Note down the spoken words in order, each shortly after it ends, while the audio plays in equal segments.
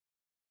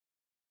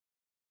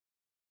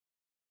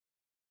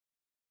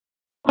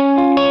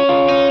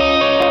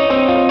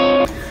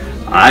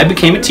I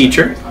became a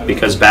teacher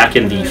because back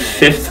in the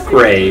 5th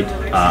grade,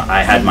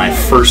 I had my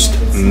first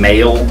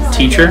male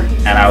teacher,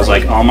 and I was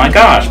like, oh my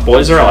gosh,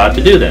 boys are allowed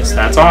to do this.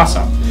 That's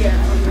awesome.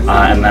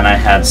 And then I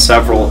had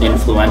several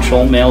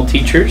influential male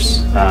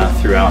teachers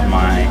throughout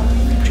my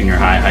junior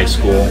high, high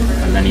school,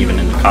 and then even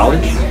into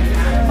college.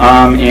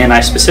 And I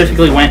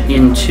specifically went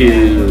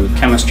into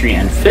chemistry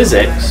and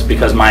physics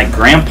because my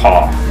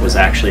grandpa was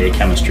actually a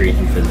chemistry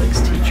and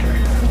physics teacher.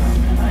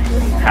 And I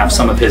have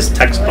some of his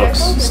textbooks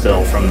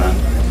still from the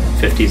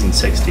 50s and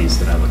 60s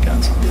that I look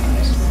at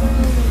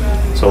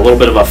sometimes. So a little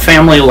bit of a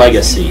family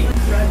legacy.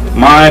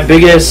 My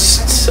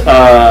biggest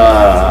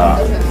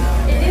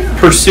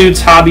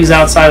pursuits, hobbies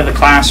outside of the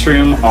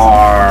classroom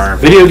are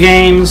video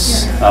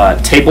games,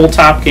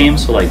 tabletop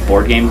games, so like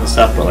board games and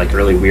stuff, but like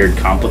really weird,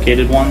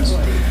 complicated ones.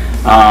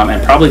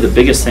 And probably the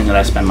biggest thing that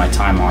I spend my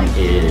time on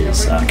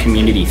is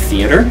community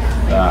theater.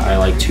 I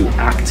like to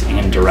act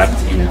and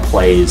direct in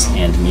plays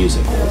and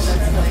musicals,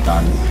 and I've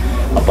done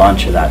a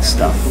bunch of that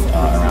stuff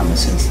around the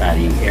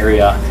Cincinnati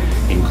area,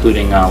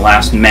 including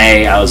last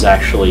May I was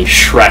actually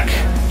Shrek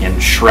in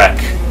Shrek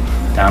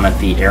down at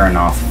the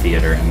Aronoff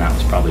Theater, and that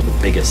was probably the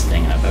biggest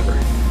thing I've ever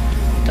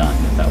done.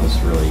 That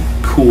was a really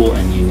cool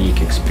and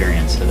unique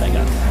experience that I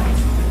got to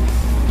have.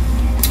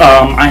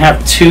 I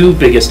have two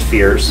biggest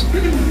fears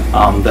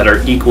that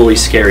are equally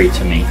scary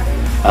to me.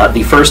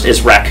 The first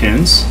is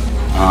raccoons.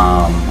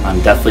 I'm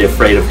deathly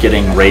afraid of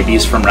getting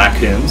rabies from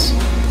raccoons,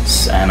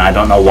 and I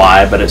don't know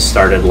why, but it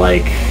started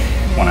like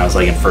when I was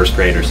like in 1st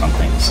grade or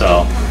something.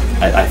 So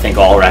I think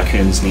all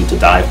raccoons need to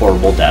die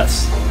horrible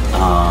deaths.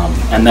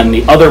 And then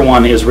the other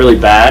one is really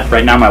bad.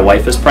 Right now my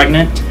wife is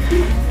pregnant,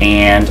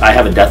 and I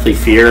have a deathly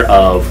fear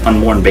of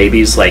unborn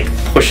babies like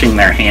pushing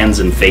their hands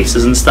and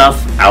faces and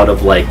stuff out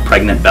of like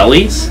pregnant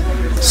bellies.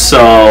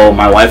 So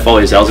my wife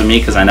always yells at me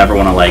because I never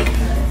want to like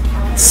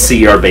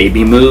see our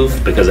baby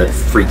move because it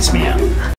freaks me out.